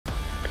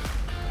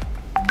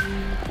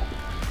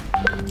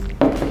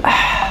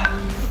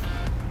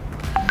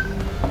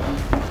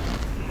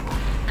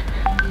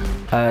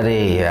अरे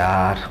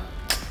यार,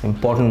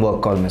 important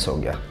work call miss हो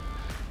गया.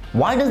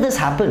 Why does this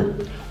happen?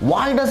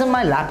 Why doesn't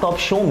my laptop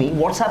show me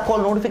WhatsApp call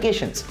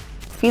notifications?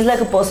 Feels like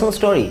a personal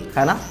story,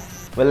 है ना?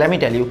 Well, let me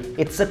tell you,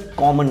 it's a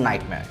common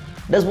nightmare.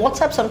 Does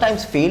WhatsApp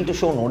sometimes fail to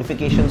show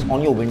notifications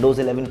on your Windows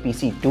 11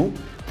 PC too?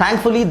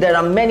 Thankfully, there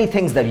are many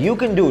things that you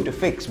can do to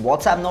fix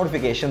WhatsApp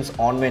notifications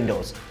on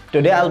Windows.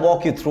 Today, I'll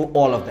walk you through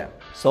all of them.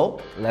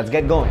 So, let's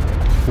get going.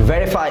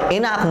 Verify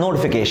in-app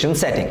notification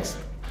settings.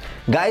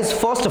 Guys,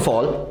 first of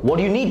all, what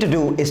you need to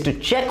do is to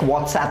check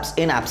WhatsApp's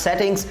in-app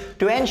settings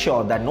to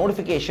ensure that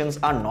notifications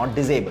are not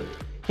disabled.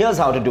 Here's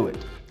how to do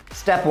it.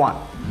 Step 1.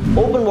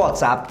 Open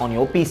WhatsApp on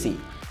your PC.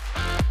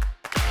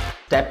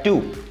 Step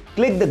 2.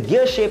 Click the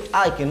gear-shaped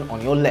icon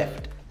on your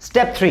left.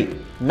 Step 3.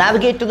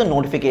 Navigate to the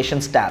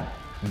Notifications tab.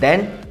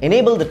 Then,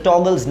 enable the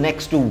toggles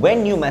next to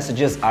when new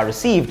messages are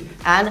received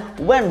and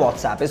when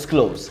WhatsApp is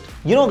closed.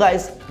 You know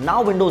guys,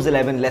 now Windows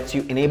 11 lets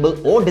you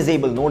enable or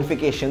disable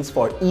notifications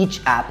for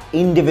each app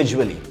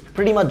individually,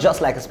 pretty much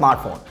just like a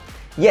smartphone.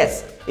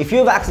 Yes, if you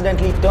have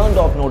accidentally turned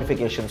off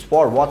notifications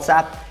for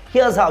WhatsApp,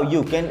 here's how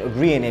you can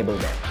re-enable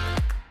them.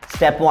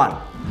 Step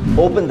 1.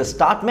 Open the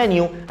Start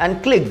menu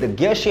and click the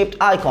gear-shaped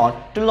icon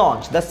to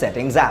launch the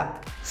Settings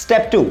app.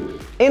 Step 2.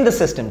 In the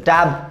System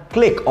tab,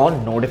 click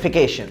on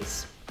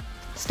Notifications.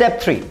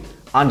 Step 3.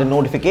 Under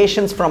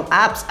Notifications from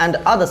apps and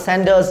other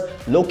senders,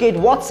 locate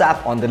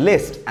WhatsApp on the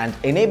list and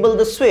enable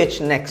the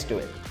switch next to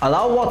it.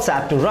 Allow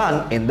WhatsApp to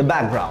run in the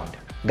background.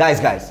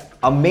 Guys,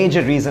 a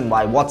major reason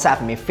why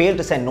WhatsApp may fail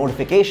to send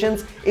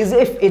notifications is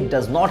if it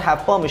does not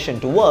have permission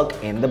to work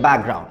in the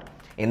background.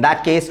 In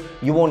that case,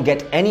 you won't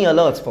get any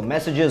alerts for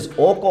messages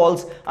or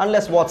calls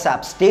unless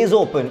WhatsApp stays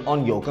open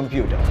on your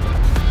computer.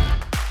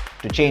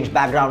 To change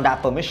background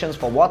app permissions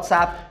for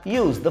WhatsApp,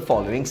 use the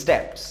following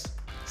steps.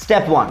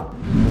 Step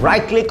 1.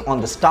 Right-click on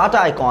the Start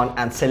icon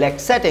and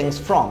select Settings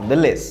from the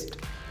list.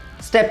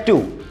 Step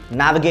 2.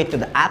 Navigate to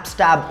the Apps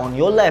tab on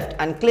your left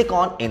and click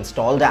on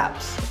Installed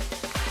Apps.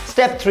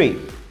 Step 3.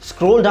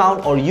 Scroll down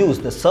or use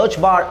the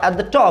search bar at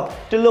the top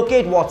to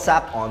locate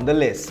WhatsApp on the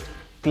list.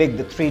 Click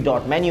the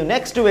three-dot menu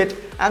next to it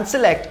and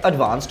select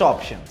Advanced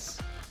Options.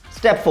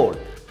 Step 4.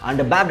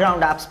 Under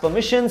Background Apps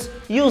Permissions,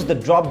 use the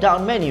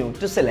drop-down menu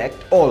to select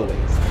Always.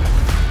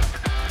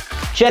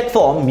 Check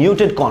for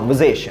muted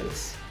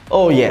conversations.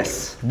 Oh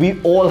yes,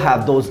 we all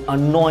have those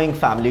annoying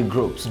family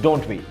groups,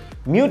 don't we?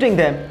 Muting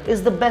them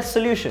is the best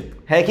solution,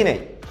 hai ki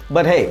nahi?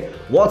 But hey,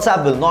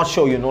 WhatsApp will not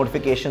show you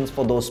notifications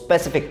for those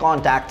specific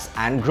contacts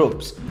and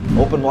groups.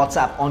 Open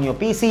WhatsApp on your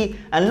PC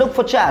and look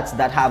for chats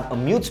that have a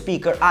mute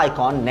speaker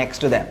icon next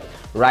to them.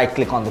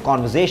 Right-click on the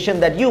conversation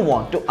that you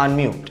want to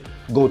unmute.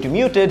 Go to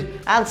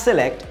Muted and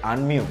select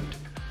Unmute.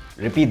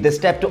 Repeat this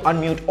step to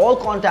unmute all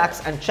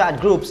contacts and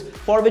chat groups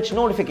for which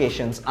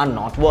notifications are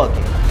not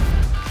working.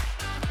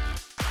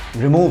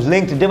 Remove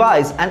linked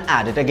device and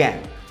add it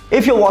again.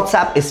 If your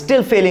WhatsApp is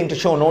still failing to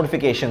show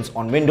notifications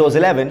on Windows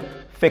 11,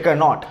 fear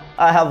not,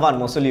 I have one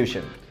more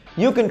solution.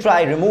 You can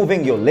try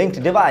removing your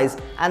linked device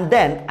and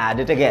then add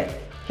it again.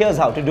 Here's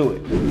how to do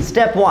it.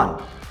 Step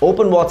 1.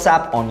 Open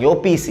WhatsApp on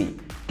your PC.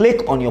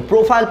 Click on your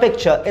profile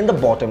picture in the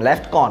bottom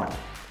left corner.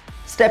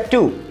 Step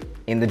 2.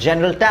 In the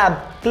General tab,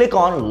 click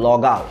on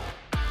Log Out.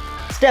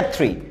 Step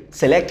 3.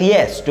 Select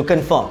Yes to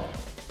confirm.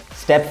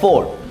 Step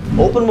 4.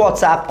 Open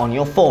WhatsApp on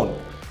your phone.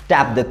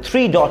 Tap the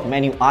three-dot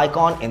menu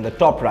icon in the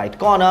top right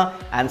corner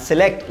and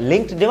select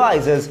Linked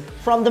Devices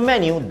from the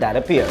menu that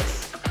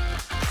appears.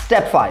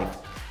 Step 5.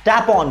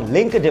 Tap on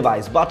Link a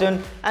Device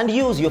button and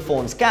use your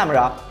phone's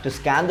camera to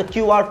scan the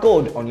QR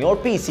code on your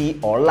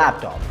PC or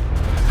laptop.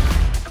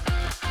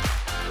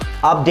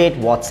 Update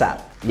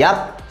WhatsApp.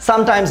 Yup,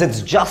 sometimes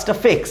it's just a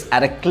fix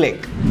at a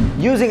click.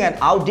 Using an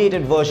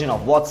outdated version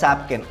of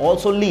WhatsApp can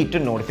also lead to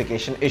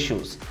notification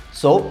issues.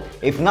 So,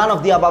 if none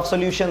of the above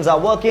solutions are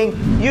working,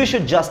 you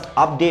should just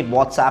update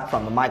WhatsApp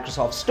from the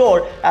Microsoft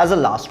Store as a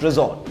last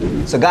resort.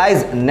 So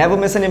guys, never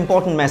miss an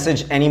important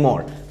message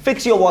anymore.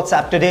 Fix your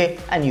WhatsApp today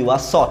and you are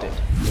sorted.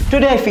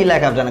 Today I feel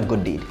like I've done a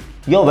good deed.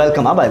 You're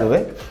welcome, by the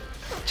way.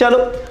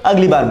 Chalo,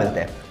 agli baar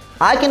milte hain.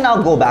 I can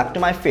now go back to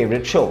my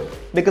favorite show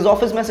because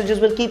office messages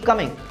will keep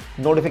coming.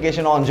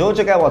 Notification on jo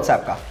chuka hai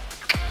WhatsApp ka.